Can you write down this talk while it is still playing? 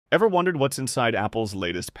Ever wondered what's inside Apple's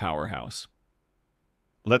latest powerhouse?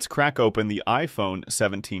 Let's crack open the iPhone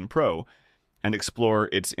 17 Pro and explore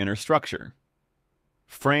its inner structure.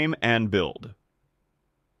 Frame and build.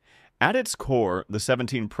 At its core, the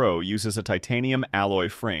 17 Pro uses a titanium alloy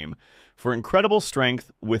frame for incredible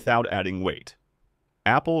strength without adding weight.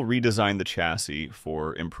 Apple redesigned the chassis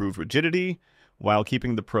for improved rigidity while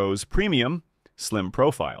keeping the Pro's premium, slim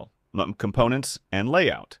profile, components, and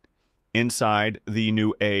layout. Inside, the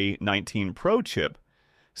new A19 Pro chip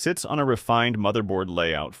sits on a refined motherboard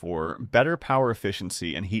layout for better power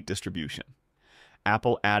efficiency and heat distribution.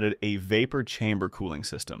 Apple added a vapor chamber cooling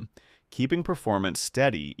system, keeping performance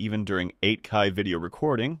steady even during 8K video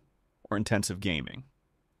recording or intensive gaming.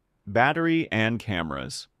 Battery and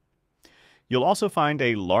cameras. You'll also find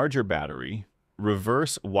a larger battery,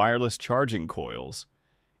 reverse wireless charging coils,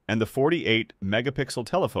 and the 48-megapixel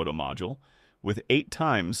telephoto module with 8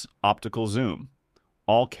 times optical zoom,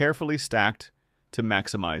 all carefully stacked to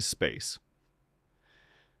maximize space.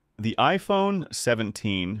 The iPhone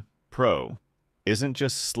 17 Pro isn't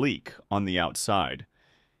just sleek on the outside.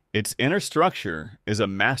 Its inner structure is a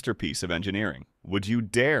masterpiece of engineering. Would you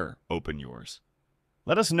dare open yours?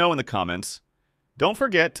 Let us know in the comments. Don't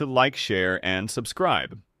forget to like, share, and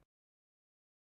subscribe.